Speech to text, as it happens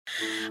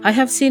I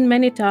have seen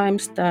many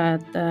times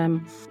that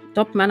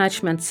top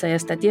management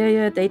says that,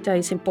 data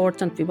is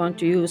important, we want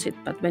to use it.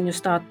 But when you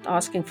start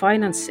asking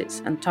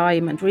finances and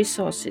time and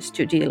resources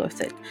to deal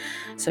with it,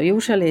 so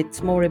usually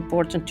it's more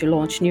important to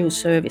launch new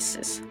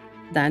services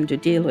than to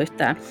deal with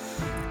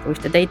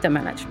the data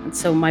management.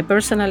 So my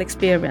personal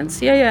experience,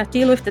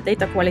 deal with the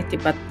data quality,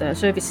 but the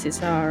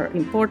services are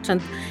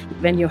important.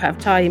 When you have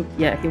time,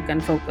 you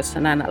can focus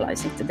on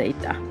analyzing the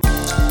data.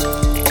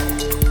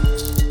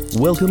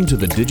 Welcome to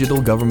the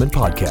Digital Government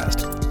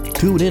Podcast.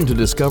 Tune in to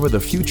discover the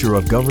future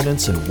of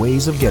governance and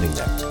ways of getting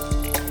there.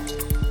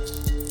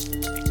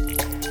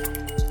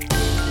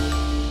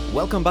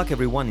 Welcome back,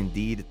 everyone,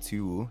 indeed,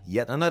 to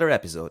yet another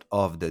episode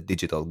of the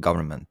Digital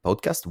Government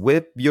Podcast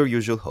with your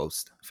usual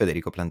host,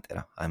 Federico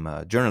Plantera. I'm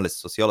a journalist,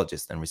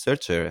 sociologist, and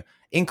researcher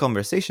in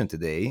conversation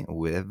today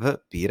with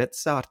Piret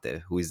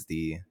Saartee, who is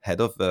the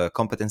head of the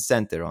Competence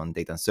Centre on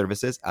Data and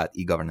Services at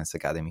eGovernance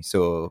Academy.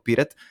 So,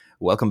 Piret,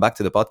 welcome back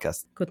to the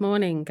podcast. Good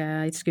morning.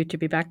 It's good to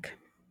be back.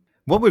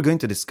 What we're going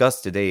to discuss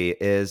today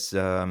is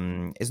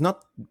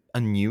not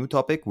a new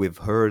topic. We've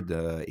heard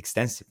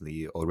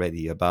extensively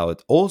already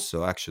about,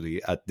 also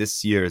actually at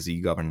this year's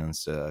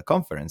e-governance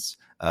conference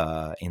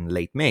in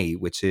late May,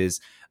 which is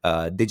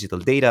digital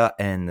data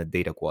and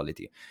data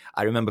quality.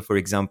 I remember, for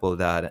example,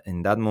 that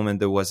in that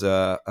moment there was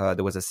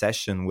a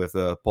session with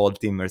Paul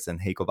Timmers and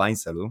Heiko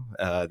Weinsalu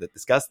that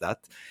discussed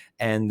that.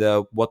 And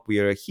what we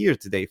are here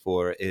today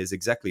for is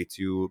exactly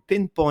to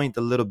pinpoint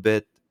a little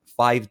bit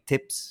 5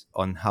 tips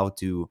on how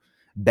to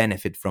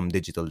benefit from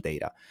digital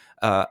data.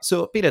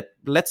 So, Piret,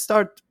 let's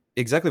start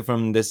exactly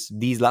from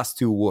these last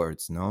 2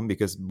 words, no?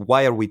 Because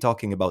why are we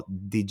talking about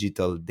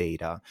digital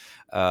data?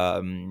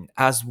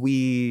 As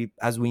we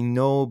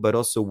know, but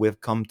also we've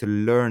come to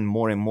learn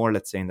more and more,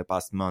 let's say in the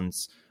past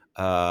months,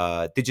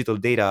 digital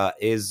data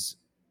is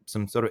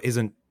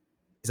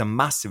a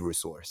massive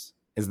resource.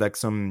 It's like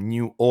some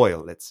new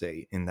oil, let's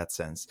say, in that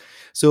sense.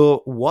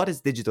 So what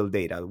is digital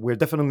data? We're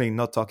definitely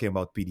not talking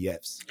about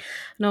PDFs.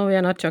 No, we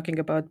are not talking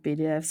about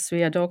PDFs.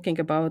 We are talking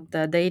about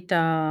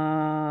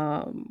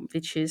data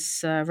which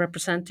is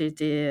represented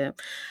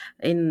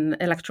in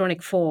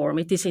electronic form.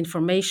 It is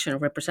information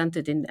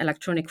represented in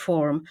electronic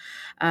form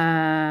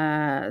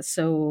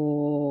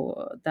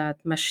so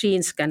that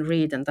machines can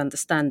read and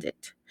understand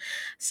it.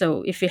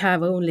 So if we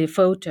have only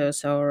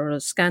photos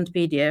or scanned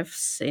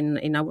PDFs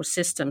in our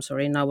systems or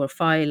in our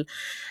file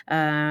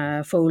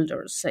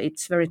folders,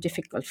 it's very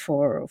difficult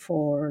for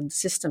the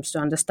systems to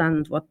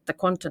understand what the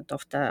content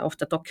of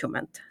the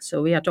document.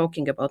 So we are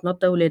talking about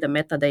not only the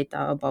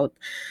metadata about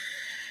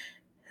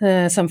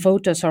some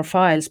photos or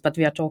files, but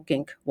we are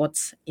talking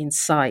what's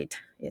inside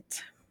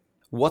it.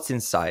 What's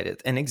inside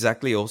it, and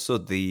exactly also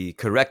the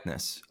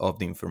correctness of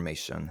the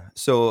information.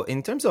 So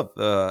in terms of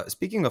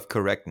speaking of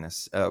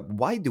correctness,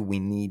 why do we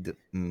need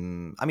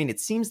it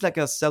seems like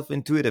a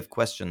self-intuitive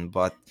question,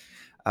 but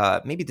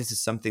maybe this is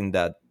something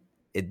that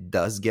it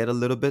does get a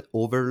little bit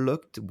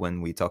overlooked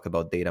when we talk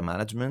about data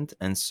management.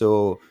 And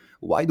so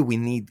why do we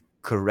need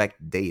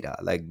correct data?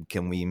 Like,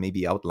 can we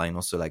maybe outline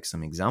also like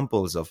some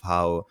examples of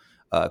how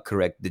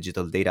correct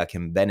digital data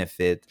can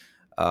benefit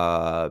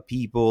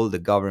people, the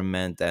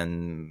government,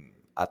 and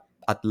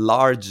at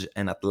large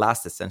and at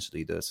last,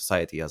 essentially, the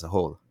society as a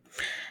whole?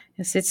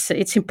 Yes,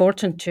 it's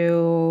important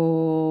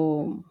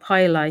to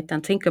highlight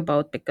and think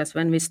about, because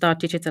when we start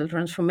digital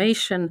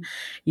transformation,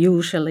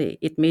 usually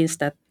it means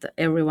that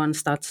everyone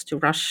starts to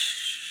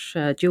rush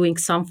doing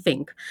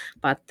something.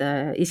 But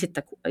is it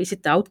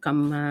the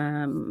outcome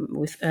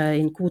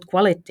in good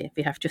quality?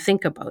 We have to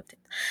think about it.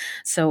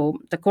 So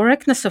the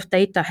correctness of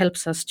data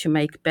helps us to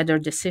make better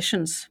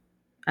decisions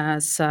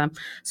as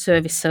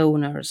service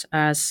owners,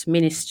 as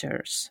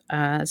ministers,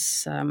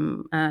 as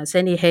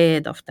any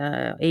head of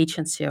the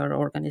agency or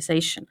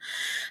organization.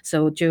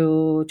 So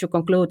to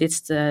conclude,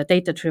 it's the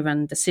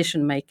data-driven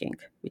decision making,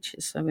 which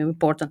is an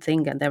important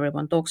thing, and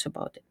everyone talks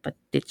about it. But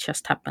it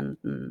just happen.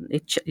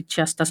 It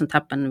just doesn't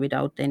happen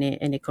without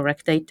any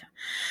correct data.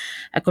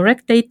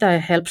 Correct data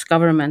helps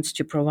governments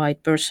to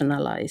provide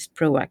personalized,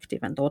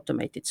 proactive, and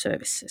automated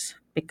services.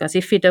 Because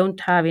if we don't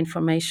have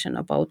information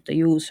about the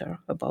user,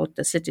 about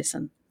the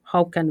citizen,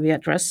 how can we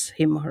address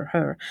him or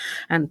her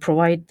and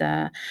provide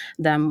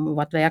them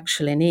what they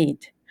actually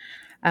need?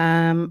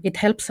 It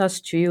helps us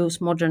to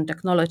use modern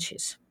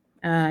technologies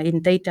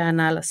in data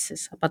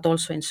analysis, but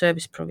also in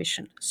service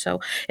provision. So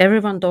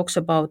everyone talks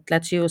about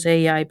let's use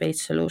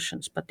AI-based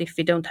solutions, but if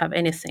we don't have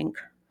anything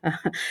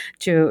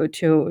to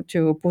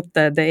put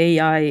the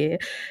AI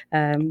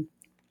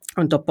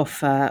on top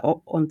of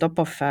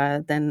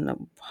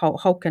then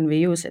how can we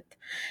use it?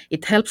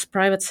 It helps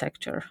private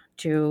sector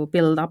to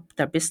build up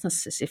their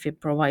businesses if we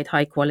provide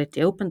high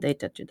quality open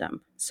data to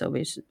them. So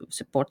we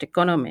support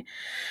economy.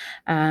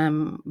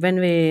 When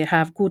we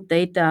have good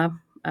data,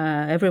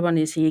 everyone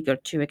is eager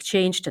to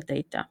exchange the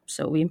data.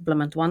 So we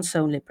implement once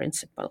only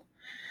principle,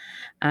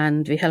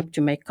 and we help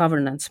to make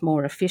governance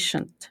more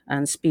efficient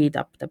and speed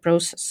up the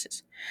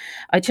processes.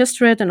 I just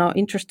read an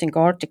interesting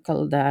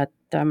article that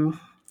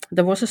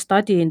there was a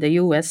study in the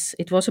US.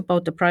 It was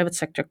about the private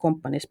sector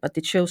companies, but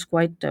it shows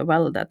quite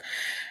well that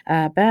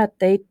bad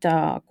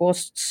data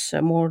costs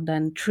more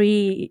than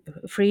 3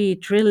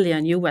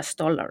 trillion US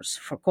dollars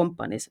for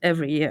companies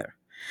every year.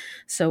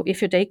 So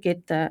if you take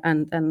it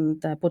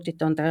and put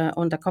it on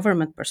the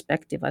government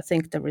perspective, I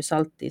think the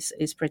result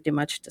is pretty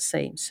much the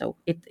same. So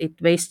it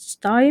wastes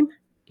time,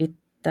 it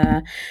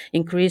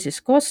increases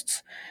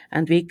costs,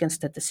 and weakens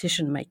the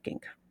decision making.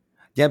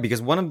 Yeah,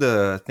 because one of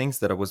the things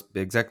that I was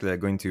exactly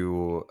going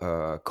to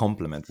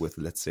complement with,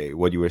 let's say,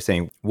 what you were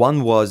saying,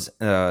 one was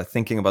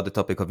thinking about the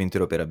topic of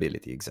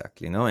interoperability,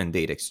 exactly, no, and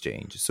data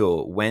exchange.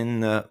 So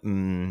when,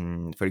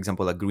 for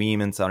example,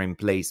 agreements are in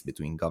place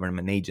between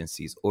government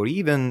agencies or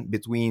even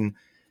between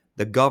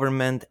the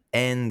government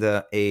and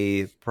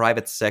a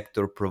private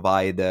sector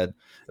provider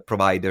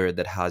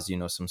that has,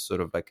 some sort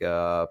of like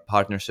a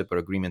partnership or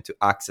agreement to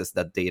access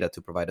that data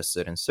to provide a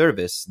certain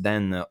service,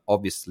 then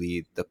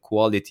obviously the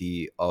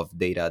quality of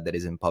data that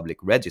is in public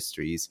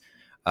registries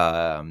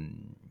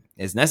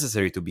is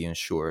necessary to be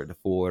ensured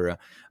for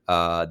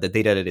the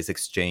data that is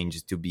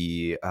exchanged to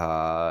be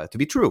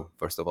true,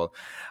 first of all.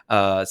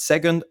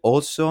 Second,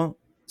 also,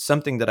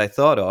 something that I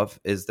thought of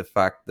is the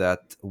fact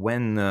that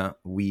when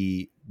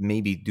we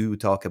maybe do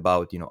talk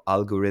about,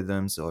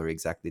 algorithms or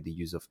exactly the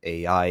use of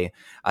AI,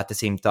 at the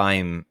same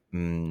time,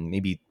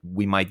 maybe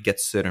we might get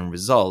certain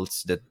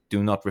results that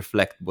do not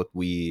reflect what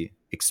we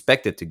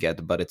expected to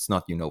get, but it's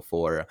not,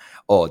 for,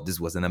 oh, this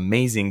was an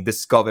amazing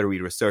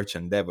discovery research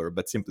endeavor,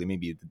 but simply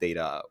maybe the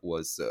data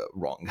was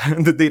wrong.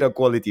 The data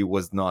quality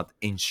was not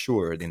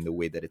ensured in the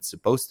way that it's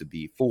supposed to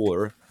be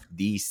for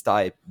this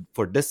type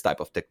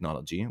of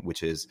technology,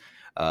 which is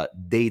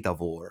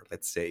datavore,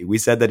 let's say. We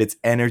said that it's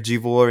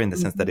energyvore in the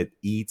sense that Mhm. it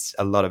eats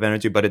a lot of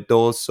energy, but it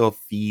also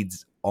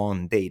feeds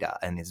on data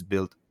and is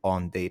built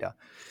on data.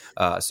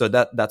 So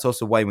that's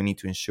also why we need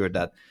to ensure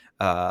that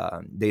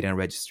data and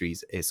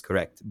registries is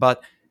correct.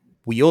 But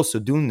we also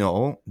do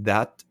know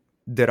that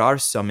there are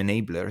some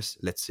enablers,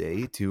 let's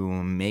say, to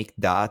make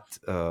that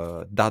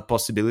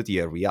possibility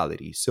a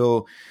reality.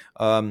 So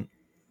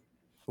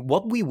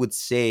what we would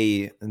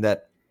say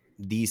that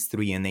these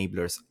three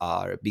enablers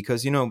are,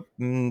 because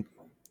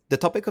the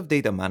topic of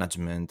data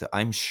management,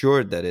 I'm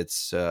sure that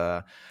it's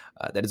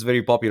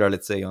very popular,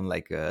 let's say, on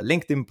like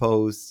LinkedIn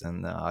posts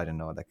and I don't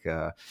know,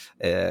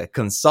 like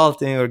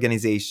consulting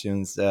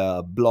organizations,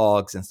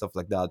 blogs and stuff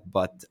like that.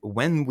 But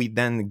when we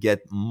then get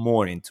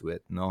more into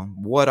it,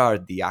 what are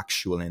the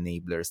actual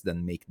enablers that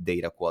make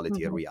data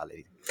quality a Mhm.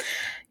 reality?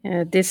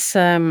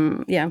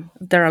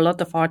 There are a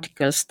lot of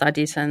articles,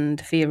 studies, and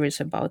theories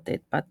about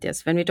it. But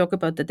yes, when we talk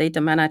about the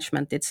data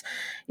management, it's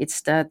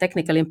the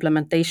technical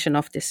implementation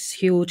of this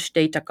huge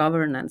data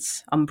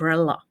governance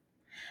umbrella,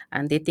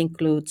 and it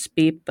includes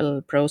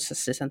people,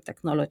 processes, and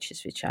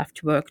technologies which have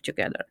to work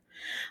together.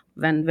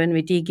 When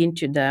we dig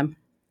into the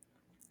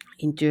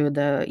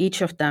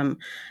each of them,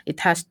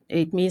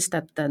 it means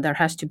that there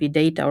has to be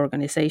data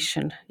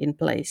organization in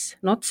place,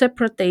 not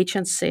separate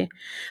agency,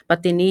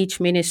 but in each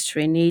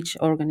ministry, in each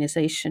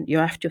organization, you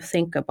have to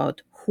think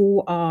about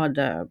who are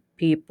the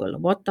people,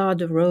 what are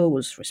the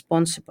roles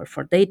responsible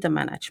for data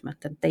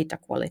management and data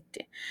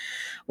quality,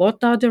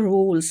 what are the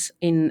rules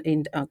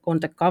on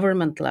the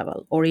government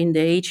level or in the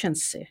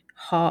agency,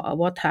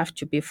 what have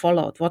to be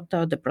followed, what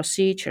are the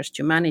procedures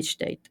to manage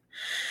data.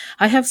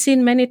 I have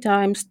seen many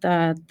times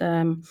that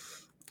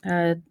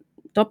uh,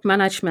 top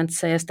management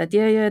says that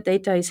yeah,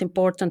 data is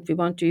important, we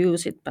want to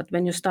use it, but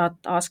when you start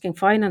asking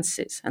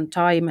finances and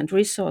time and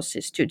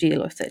resources to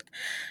deal with it,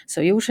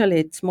 so usually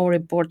it's more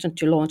important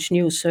to launch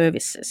new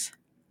services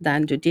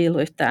than to deal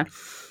with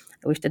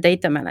the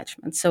data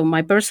management. So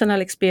my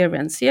personal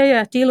experience,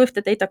 deal with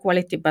the data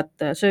quality, but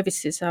the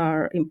services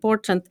are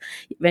important.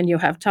 When you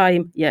have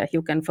time,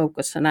 you can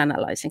focus on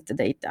analyzing the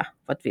data,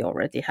 what we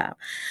already have.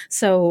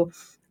 So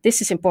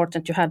this is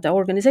important to have the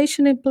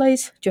organization in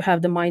place, to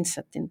have the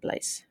mindset in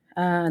place.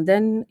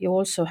 Then you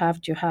also have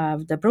to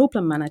have the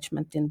problem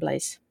management in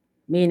place,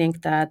 meaning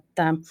that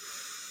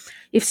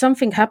if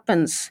something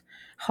happens,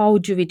 how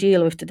do we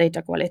deal with the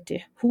data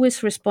quality? Who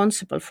is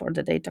responsible for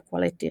the data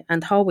quality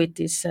and how it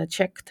is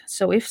checked?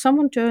 So if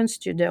someone turns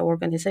to the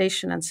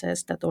organization and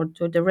says that, or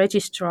to the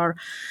registrar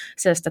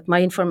says that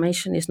my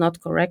information is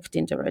not correct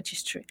in the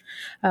registry,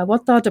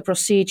 what are the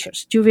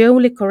procedures? Do we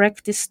only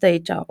correct this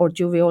data, or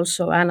do we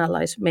also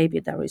analyze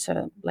maybe there is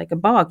a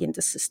bug in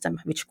the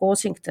system which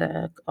causing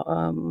the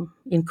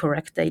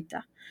incorrect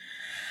data?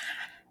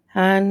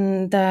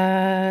 And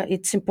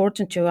it's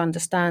important to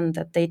understand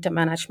that data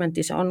management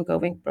is an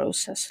ongoing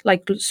process,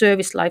 like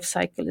service life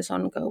cycle is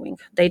ongoing.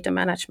 Data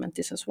management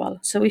is as well.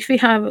 So if we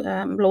have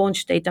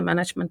launched data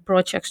management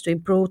projects to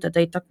improve the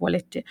data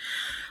quality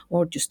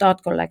or to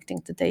start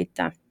collecting the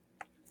data,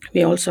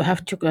 we also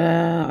have to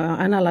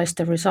analyze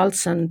the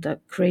results and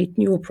create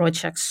new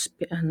projects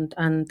and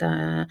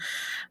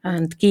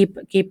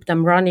keep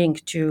them running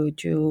to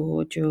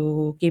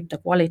keep the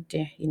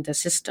quality in the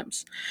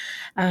systems.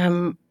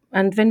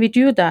 And when we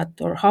do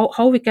that, or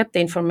how we get the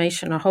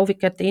information or how we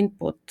get the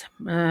input,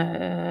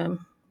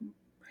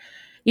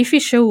 if we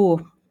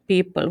show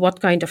people what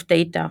kind of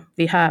data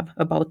we have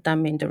about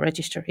them in the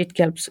register. It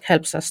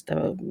helps us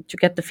to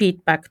get the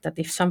feedback that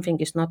if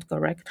something is not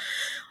correct.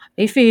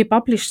 If we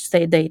publish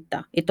the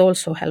data, it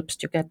also helps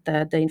to get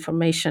the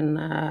information.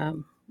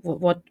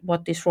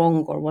 What is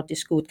wrong or what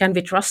is good? Can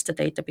we trust the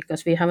data?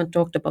 Because we haven't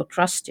talked about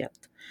trust yet.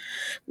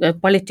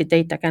 Quality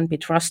data can be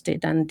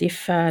trusted, and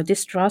if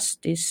this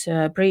trust is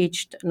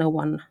breached, no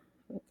one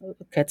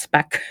gets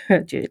back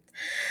to it.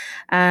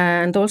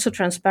 And also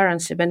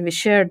transparency. When we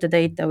share the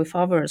data with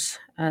others,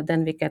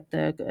 then we get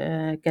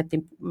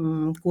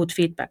good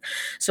feedback.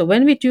 So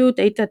when we do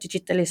data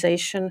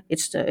digitalization,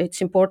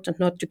 it's important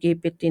not to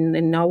keep it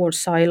in our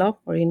silo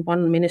or in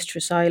one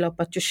ministry silo,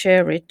 but to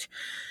share it.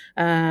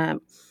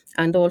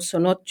 And also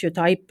not to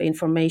type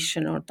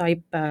information or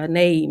type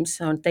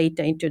names or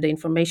data into the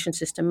information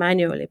system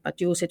manually,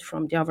 but use it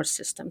from the other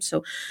system.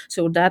 So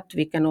that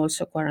we can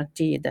also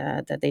guarantee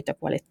the data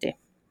quality.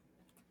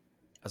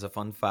 As a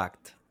fun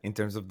fact, in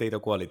terms of data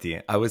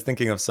quality, I was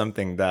thinking of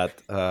something that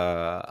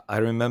I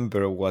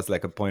remember was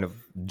like a point of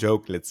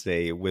joke, let's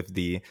say, with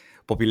the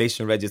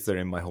population register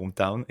in my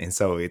hometown in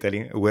South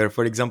Italy, where,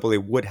 for example,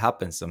 it would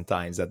happen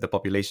sometimes at the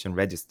population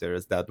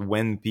registers that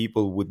when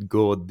people would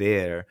go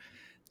there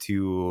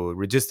to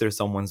register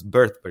someone's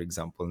birth, for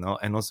example, no,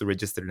 and also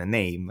register the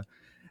name,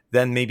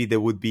 then maybe there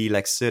would be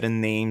like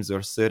certain names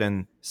or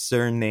certain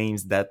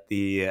surnames that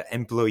the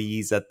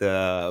employees at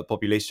the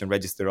population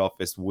register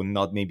office would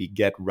not maybe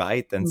get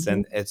right and Mhm.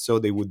 send, and so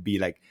they would be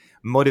like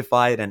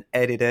modified and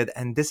edited.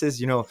 And this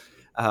is,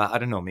 I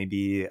don't know,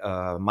 maybe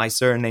my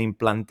surname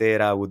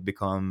Plantera would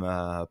become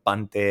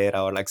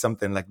Pantera or like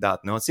something like that,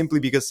 no, simply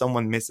because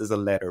someone misses a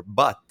letter.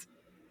 But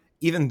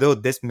even though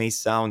this may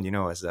sound,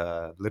 as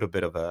a little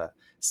bit of a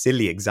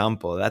silly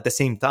example, at the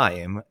same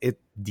time, it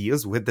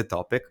deals with the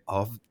topic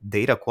of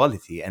data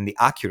quality and the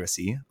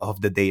accuracy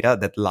of the data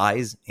that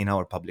lies in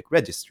our public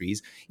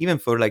registries, even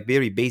for like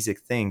very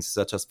basic things,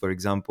 such as, for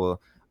example,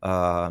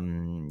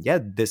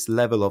 this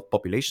level of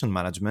population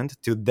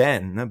management to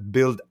then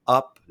build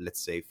up,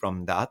 let's say,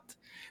 from that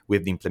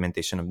with the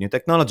implementation of new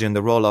technology and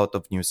the rollout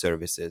of new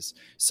services.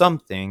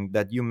 Something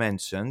that you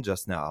mentioned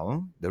just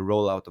now, the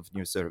rollout of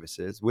new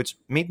services, which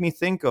made me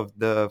think of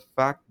the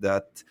fact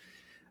that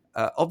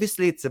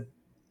obviously it's a,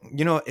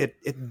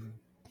 it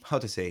how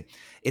to say,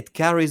 it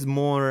carries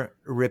more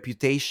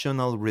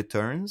reputational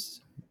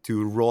returns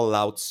to roll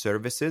out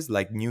services,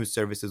 like new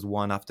services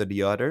one after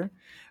the other.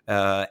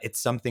 It's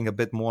something a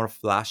bit more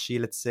flashy,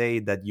 let's say,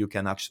 that you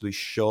can actually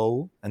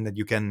show and that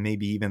you can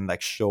maybe even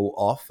like show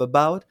off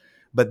about.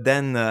 But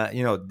then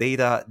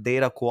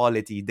data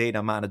quality,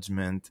 data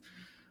management,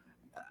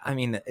 I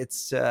mean,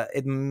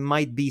 it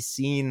might be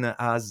seen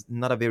as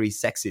not a very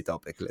sexy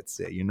topic, let's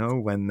say,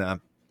 when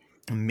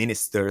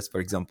ministers, for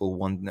example,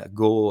 want to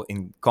go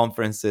in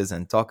conferences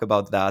and talk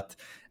about that,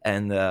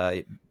 and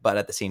but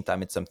at the same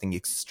time, it's something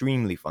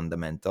extremely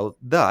fundamental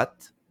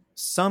that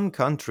some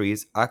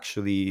countries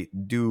actually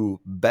do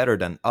better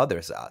than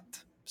others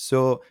at.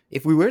 So,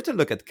 if we were to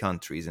look at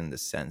countries in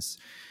this sense,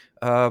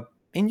 uh,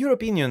 in your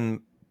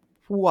opinion,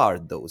 who are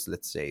those,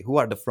 let's say, who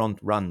are the front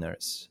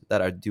runners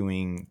that are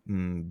doing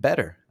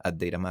better at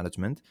data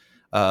management,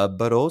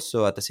 but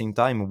also at the same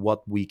time,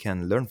 what we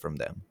can learn from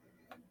them?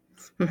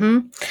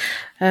 Mhm.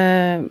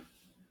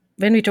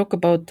 When we talk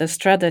about the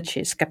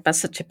strategies,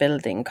 capacity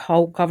building,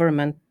 how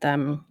government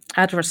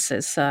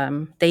addresses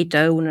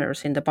data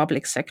owners in the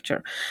public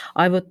sector,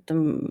 I would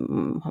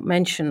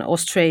mention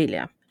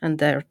Australia and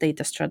their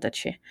data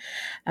strategy.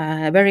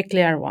 A very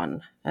clear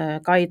one,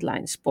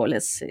 guidelines,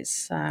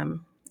 policies.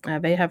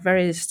 They have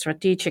very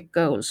strategic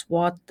goals.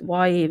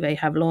 Why they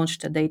have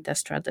launched a data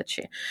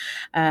strategy?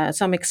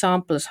 Some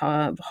examples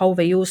how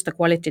they use the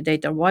quality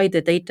data, why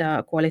the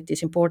data quality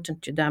is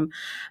important to them.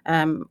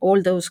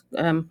 All those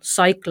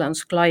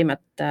cyclones, climate.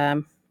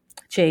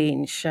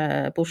 Change,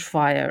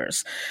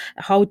 bushfires.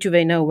 How do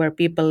they know where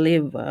people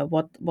live?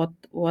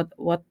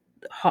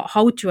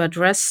 How to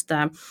address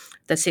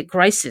the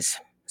crisis?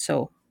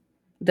 So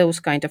those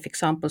kind of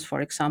examples. For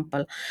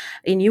example,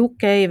 in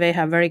UK they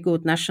have very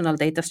good national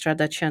data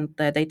strategy and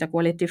the data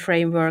quality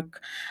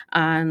framework,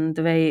 and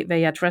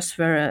they address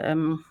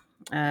their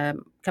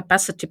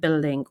capacity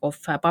building of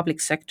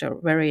public sector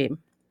very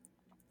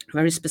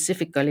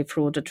specifically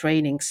through the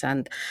trainings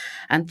and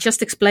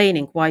just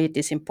explaining why it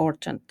is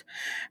important.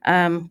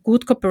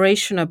 Good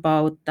cooperation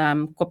about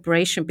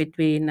cooperation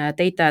between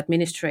data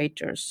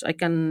administrators. I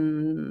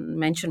can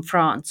mention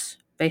France.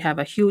 They have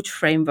a huge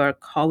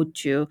framework how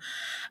to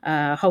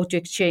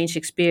exchange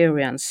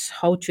experience,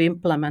 how to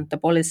implement the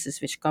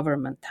policies which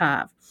government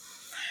have,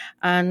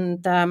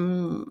 and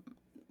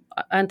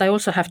and I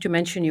also have to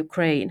mention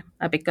Ukraine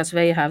because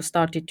they have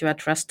started to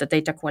address the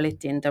data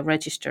quality in the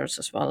registers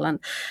as well,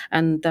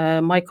 and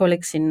my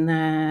colleagues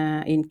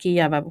in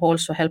Kiev have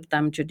also helped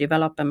them to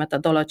develop a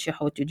methodology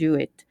how to do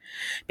it.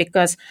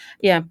 Because,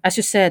 yeah, as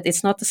you said,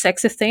 it's not a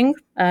sexy thing.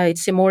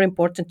 It's more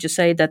important to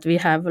say that we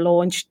have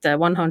launched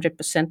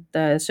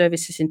 100%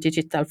 services in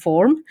digital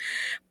form,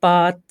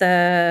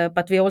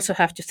 but we also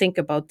have to think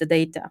about the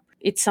data.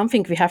 It's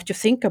something we have to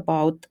think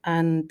about,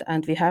 and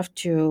we have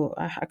to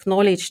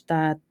acknowledge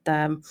that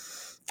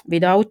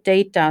without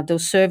data,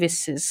 those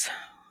services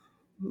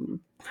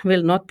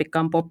will not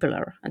become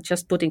popular. And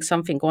just putting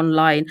something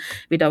online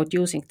without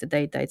using the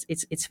data,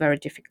 it's very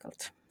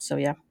difficult. So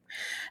yeah,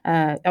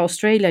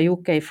 Australia,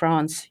 UK,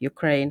 France,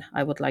 Ukraine,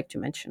 I would like to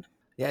mention.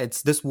 Yeah,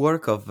 it's this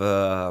work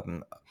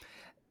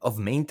of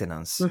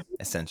maintenance Mm.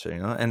 essentially,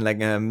 you know, and like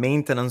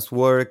maintenance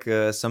work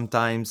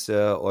sometimes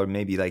or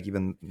maybe like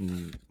even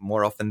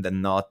more often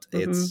than not,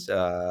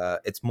 Mhm.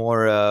 it's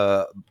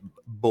more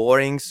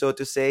boring, so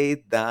to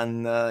say,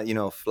 than you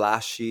know,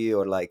 flashy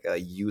or like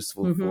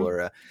useful Mhm.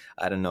 for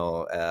I don't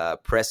know,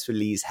 press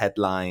release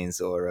headlines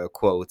or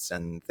quotes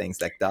and things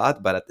like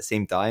that, but at the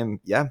same time,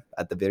 yeah,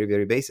 at the very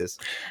very basis.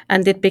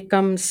 And it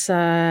becomes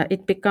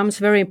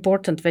very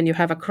important when you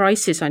have a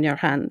crisis on your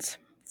hands.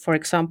 For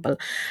example,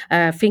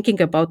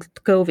 thinking about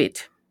COVID,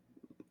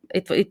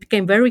 it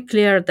became very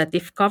clear that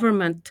if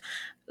government,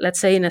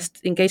 let's say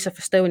in case of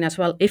Estonia as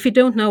well, if we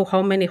don't know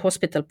how many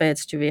hospital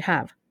beds do we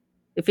have,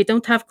 if we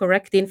don't have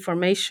correct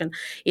information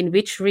in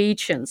which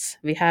regions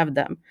we have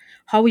them,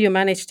 how you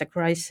manage the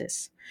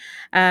crisis.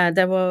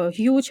 There were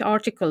huge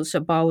articles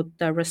about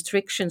the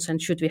restrictions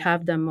and should we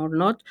have them or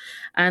not,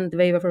 and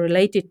they were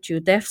related to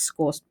deaths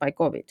caused by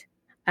COVID.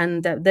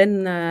 And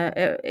then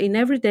in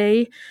every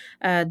day,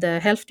 the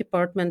health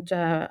department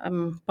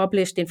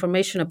published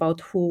information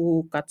about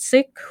who got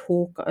sick,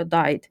 who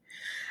died.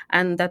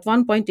 And at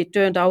one point, it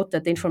turned out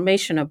that the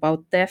information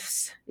about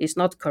deaths is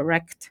not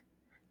correct.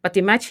 But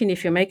imagine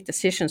if you make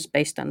decisions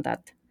based on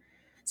that.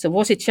 So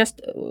was it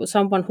just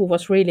someone who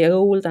was really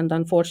old and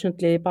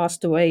unfortunately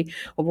passed away,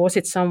 or was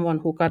it someone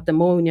who got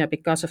pneumonia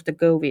because of the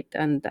COVID,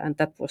 and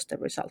that was the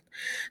result?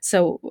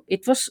 So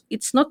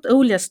it's not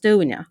only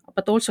Estonia,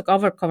 but also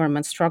other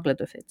governments struggled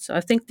with it. So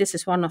I think this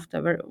is one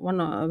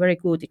a very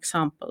good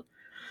example.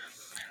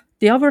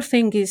 The other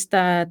thing is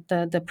that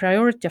the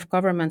priority of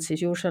governments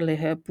is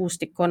usually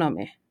boost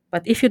economy.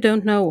 But if you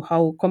don't know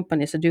how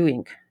companies are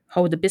doing,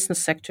 how the business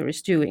sector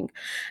is doing,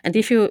 and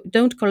if you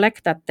don't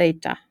collect that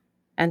data,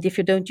 and if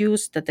you don't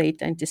use the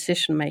data in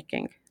decision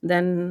making,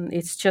 then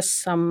it's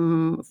just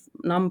some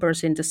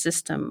numbers in the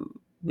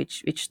system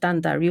which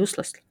stand there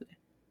uselessly.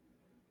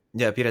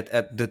 Yeah, Piret,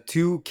 the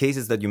two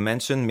cases that you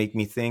mentioned make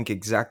me think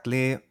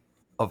exactly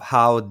of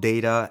how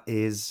data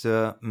is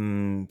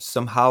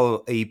somehow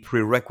a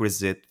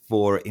prerequisite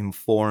for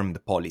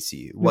informed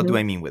policy. What do Mhm.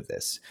 I mean with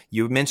this?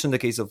 You mentioned the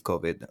case of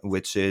COVID,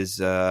 which is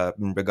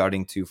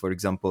regarding to, for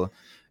example,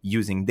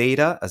 using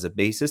data as a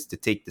basis to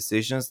take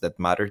decisions that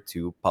matter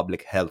to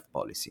public health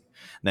policy.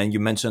 Then you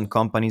mentioned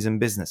companies and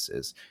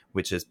businesses,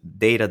 which is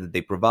data that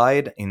they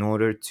provide in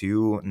order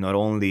to not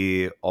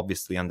only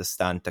obviously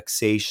understand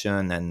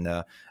taxation and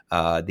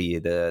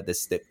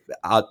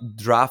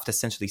draft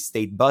essentially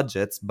state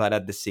budgets, but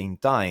at the same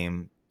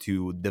time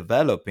to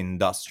develop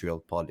industrial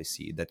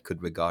policy that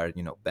could regard,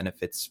 you know,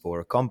 benefits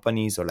for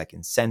companies or like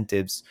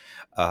incentives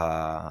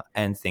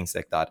and things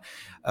like that.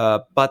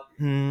 But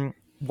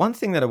one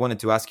thing that I wanted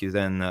to ask you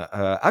then,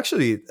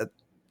 actually,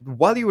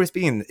 while you were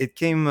speaking, it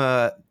came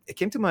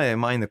to my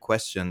mind a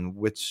question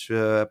which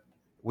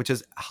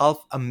is half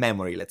a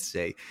memory, let's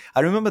say.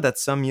 I remember that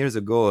some years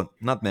ago,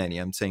 not many,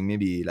 I'm saying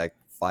maybe like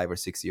 5 or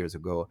 6 years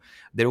ago,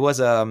 there was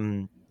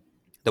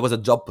there was a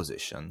job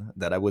position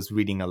that I was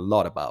reading a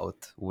lot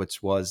about,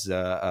 which was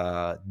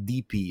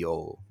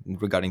DPO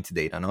regarding to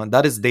data. No,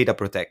 that is data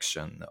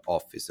protection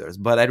officers.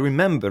 But I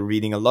remember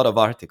reading a lot of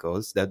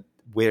articles that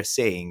were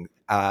saying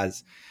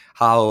as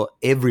how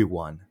every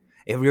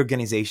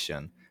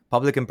organization,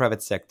 public and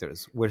private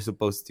sectors, were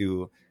supposed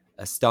to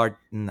start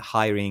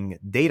hiring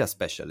data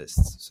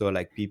specialists. So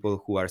like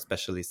people who are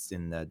specialists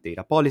in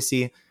data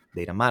policy,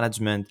 data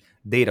management,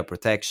 data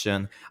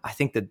protection. I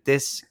think that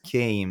this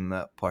came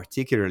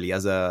particularly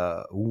as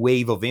a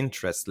wave of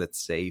interest, let's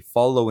say,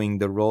 following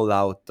the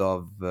rollout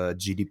of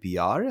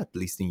GDPR, at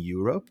least in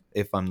Europe,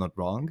 if I'm not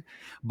wrong.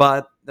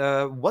 But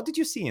what did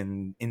you see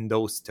in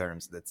those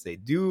terms, let's say?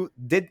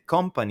 Did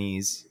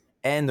companies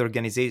and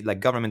organizations,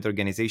 like government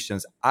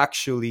organizations,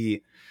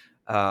 actually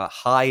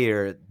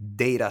hire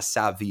data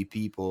savvy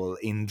people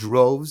in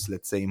droves,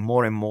 let's say,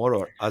 more and more,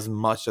 or as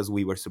much as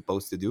we were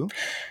supposed to do?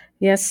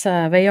 Yes,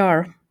 they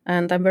are,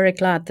 and I'm very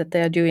glad that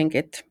they are doing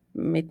it.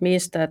 It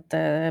means that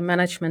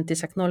management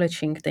is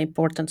acknowledging the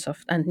importance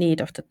of and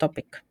need of the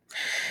topic.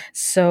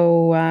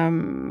 So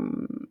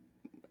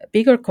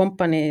bigger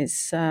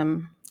companies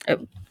uh,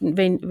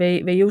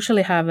 they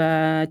usually have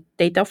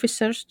data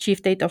officers,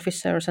 chief data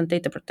officers, and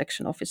data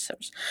protection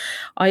officers.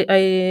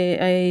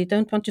 I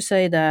don't want to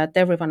say that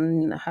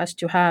everyone has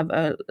to have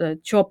a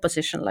job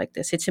position like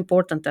this. It's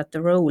important that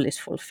the role is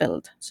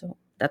fulfilled, so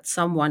that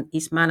someone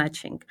is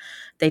managing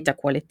data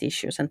quality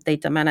issues and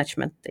data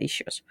management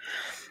issues.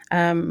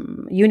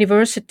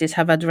 Universities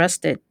have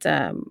addressed it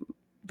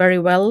very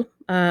well,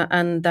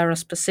 and there are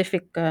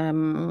specific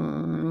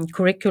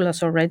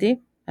curriculums already,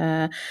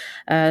 uh,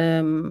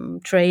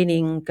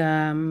 training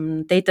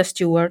data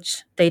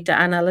stewards, data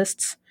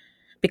analysts,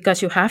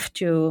 because you have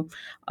to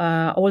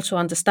also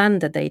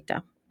understand the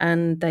data.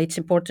 And it's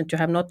important to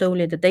have not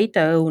only the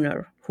data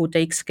owner who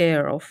takes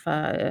care of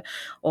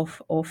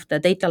the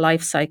data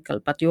life cycle,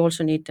 but you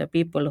also need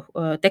people,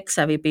 tech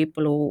savvy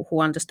people who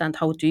understand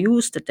how to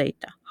use the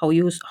data, how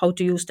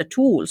to use the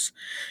tools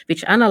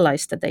which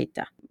analyze the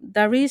data.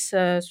 There is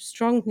a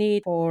strong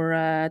need for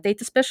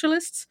data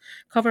specialists.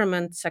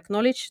 Governments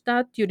acknowledge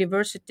that.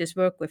 Universities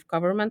work with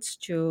governments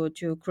to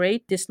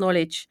create this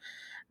knowledge.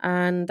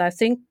 And I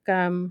think,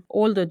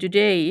 although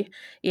today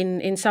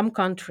in some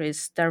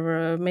countries there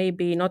were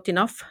maybe not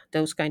enough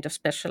those kind of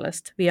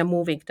specialists, we are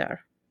moving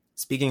there.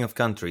 Speaking of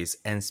countries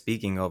and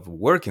speaking of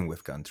working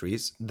with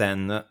countries,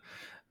 then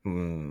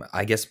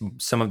I guess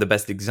some of the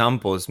best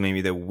examples,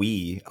 maybe that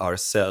we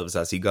ourselves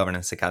as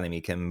e-governance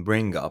academy can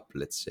bring up,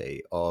 let's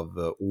say, of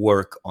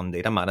work on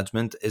data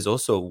management is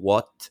also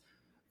what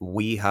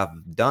we have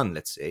done,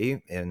 let's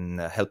say, in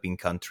helping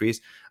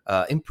countries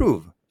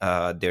improve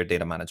their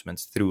data management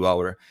through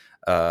our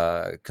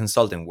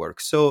consulting work.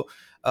 So,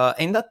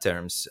 in that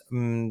terms,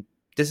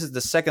 this is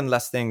the second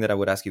last thing that I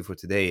would ask you for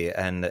today,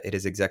 and it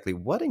is exactly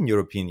what, in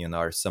your opinion,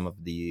 are some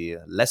of the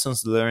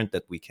lessons learned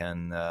that we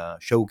can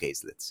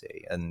showcase, let's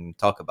say, and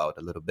talk about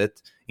a little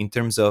bit in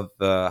terms of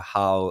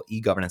how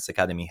e-governance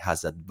academy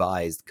has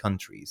advised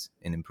countries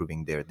in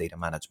improving their data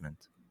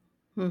management.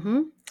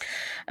 Mm-hmm.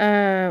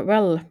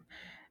 Well,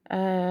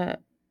 uh,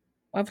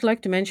 I would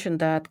like to mention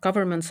that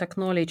governments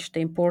acknowledge the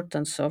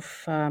importance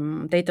of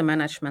data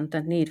management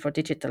and need for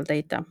digital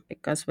data,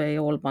 because they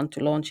all want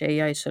to launch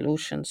AI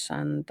solutions.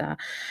 And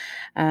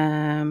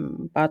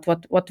but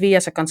what we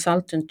as a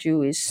consultant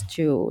do is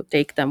to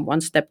take them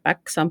one step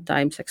back,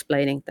 sometimes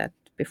explaining that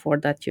before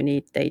that you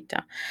need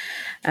data.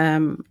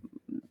 Um,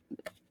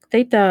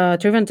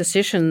 Data-driven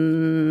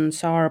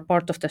decisions are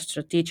part of the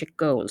strategic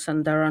goals,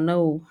 and there are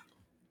no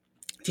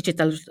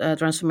digital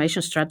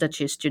transformation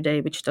strategies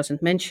today which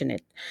doesn't mention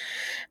it.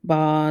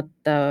 But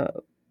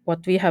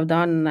what we have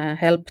done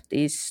helped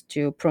is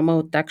to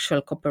promote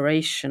actual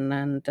cooperation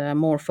and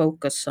more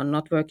focus on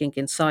not working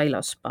in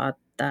silos, but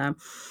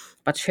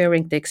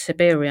sharing the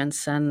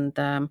experience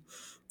and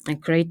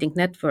creating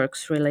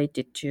networks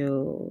related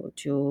to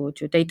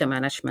data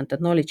management and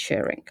knowledge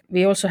sharing.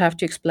 We also have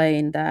to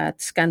explain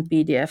that scanned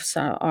PDFs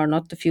are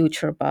not the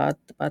future, but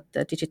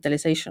the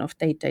digitalization of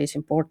data is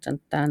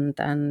important, and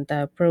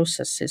the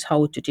processes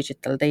how to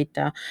digital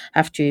data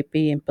have to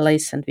be in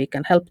place, and we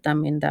can help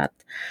them in that.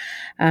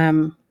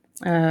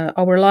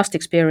 Our last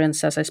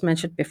experience, as I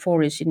mentioned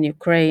before, is in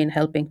Ukraine,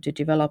 helping to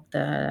develop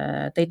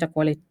the data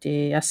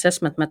quality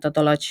assessment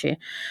methodology.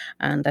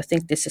 And I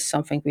think this is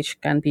something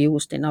which can be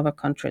used in other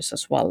countries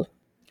as well.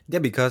 Yeah,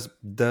 because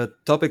the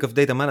topic of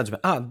data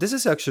management. This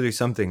is actually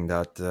something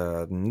that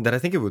I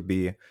think it would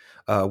be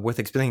worth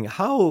explaining.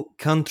 How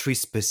country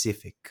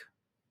specific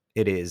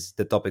it is,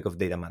 the topic of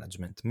data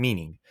management.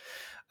 Meaning,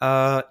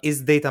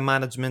 is data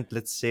management,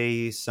 let's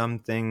say,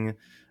 something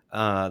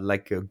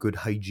like a good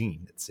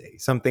hygiene, let's say,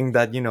 something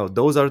that,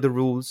 those are the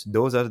rules,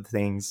 those are the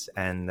things,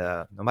 and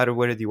no matter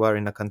whether you are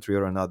in a country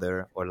or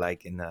another, or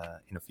like in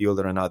a field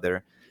or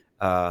another,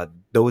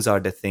 those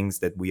are the things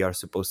that we are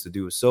supposed to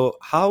do. So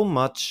how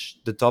much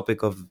the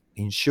topic of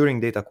ensuring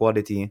data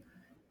quality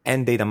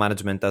and data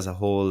management as a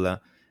whole,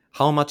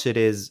 how much it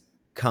is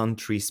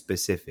country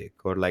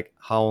specific, or like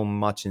how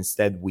much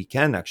instead we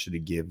can actually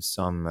give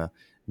some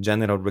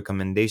general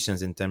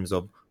recommendations in terms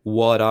of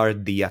what are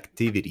the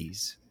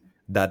activities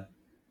that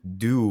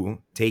do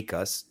take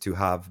us to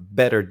have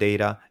better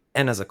data,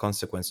 and as a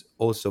consequence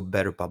also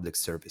better public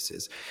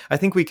services. I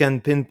think we can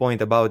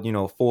pinpoint about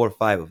 4 or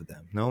 5 of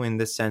them, no, in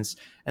this sense,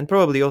 and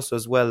probably also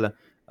as well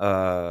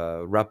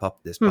wrap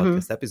up this Mhm.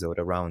 podcast episode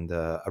around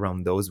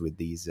those with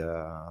these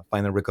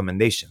final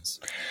recommendations.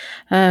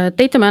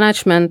 Data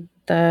management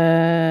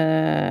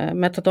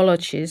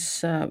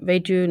methodologies, they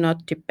do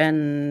not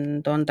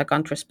depend on the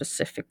country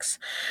specifics,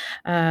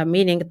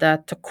 meaning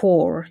that the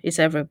core is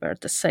everywhere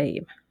the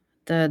same.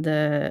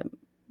 The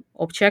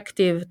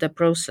objective, the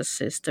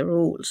processes, the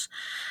rules.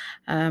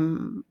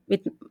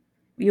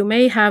 You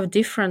may have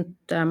different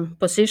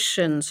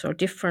positions or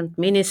different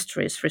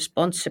ministries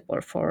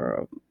responsible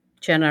for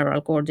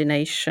general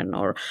coordination,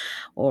 or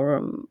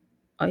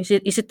is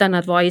it an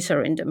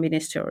advisor in the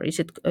ministry, or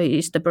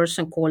is the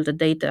person called the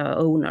data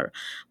owner?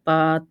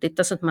 But it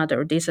doesn't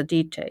matter. These are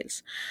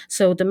details.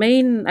 So the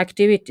main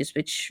activities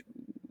which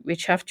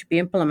which have to be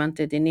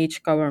implemented in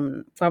each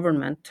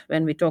government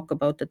when we talk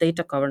about the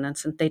data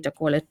governance and data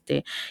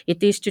quality.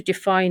 It is to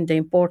define the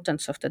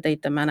importance of the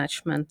data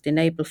management,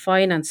 enable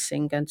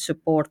financing, and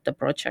support the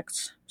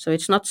projects. So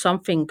it's not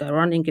something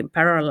running in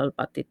parallel,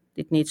 but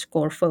it needs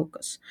core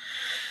focus.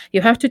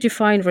 You have to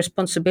define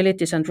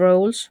responsibilities and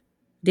roles.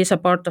 These are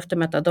part of the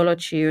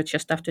methodology. You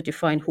just have to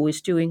define who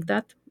is doing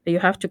that. You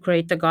have to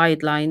create the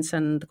guidelines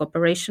and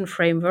cooperation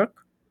framework.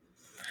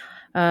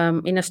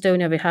 In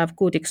Estonia, we have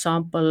good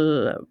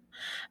example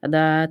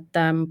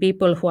that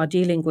people who are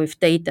dealing with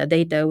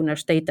data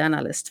owners, data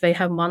analysts, they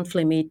have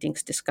monthly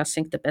meetings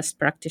discussing the best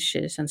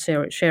practices and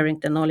sharing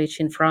the knowledge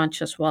in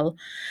France as well.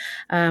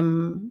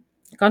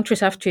 Countries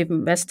have to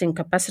invest in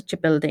capacity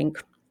building.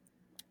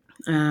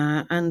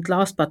 And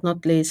last but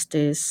not least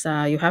is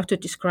you have to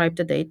describe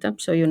the data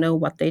so you know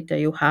what data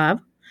you have.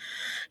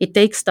 It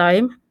takes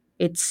time.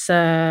 It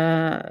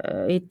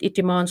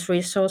demands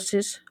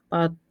resources,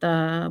 but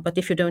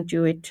if you don't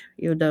do it,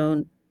 you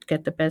don't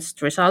get the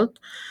best result.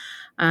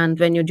 And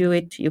when you do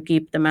it, you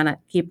keep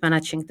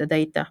managing the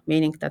data,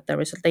 meaning that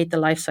there is a data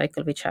life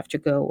cycle which have to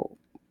go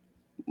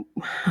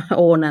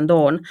on and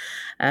on.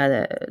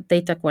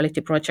 Data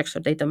quality projects or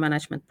data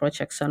management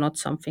projects are not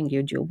something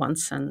you do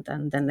once and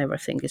then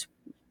everything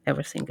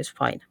is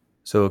fine.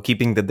 So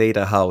keeping the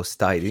data house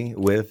tidy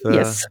with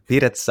Yes.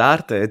 Piret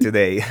Saartee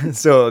today.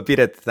 So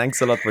Piret,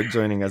 thanks a lot for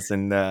joining us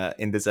in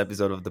this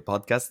episode of the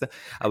podcast.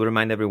 I will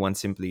remind everyone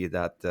simply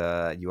that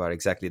you are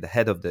exactly the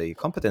head of the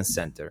Competence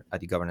Centre at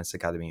the Governance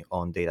Academy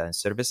on Data and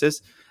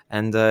Services.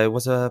 And it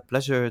was a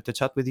pleasure to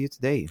chat with you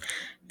today.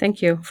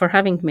 Thank you for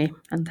having me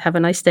and have a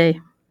nice day.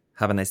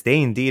 Have a nice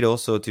day indeed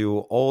also to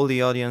all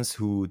the audience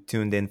who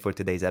tuned in for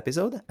today's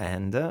episode.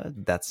 And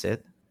that's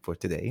it for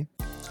today.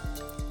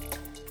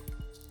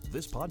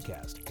 This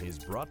podcast is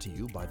brought to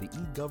you by the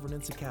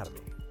eGovernance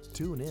Academy.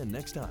 Tune in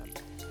next time.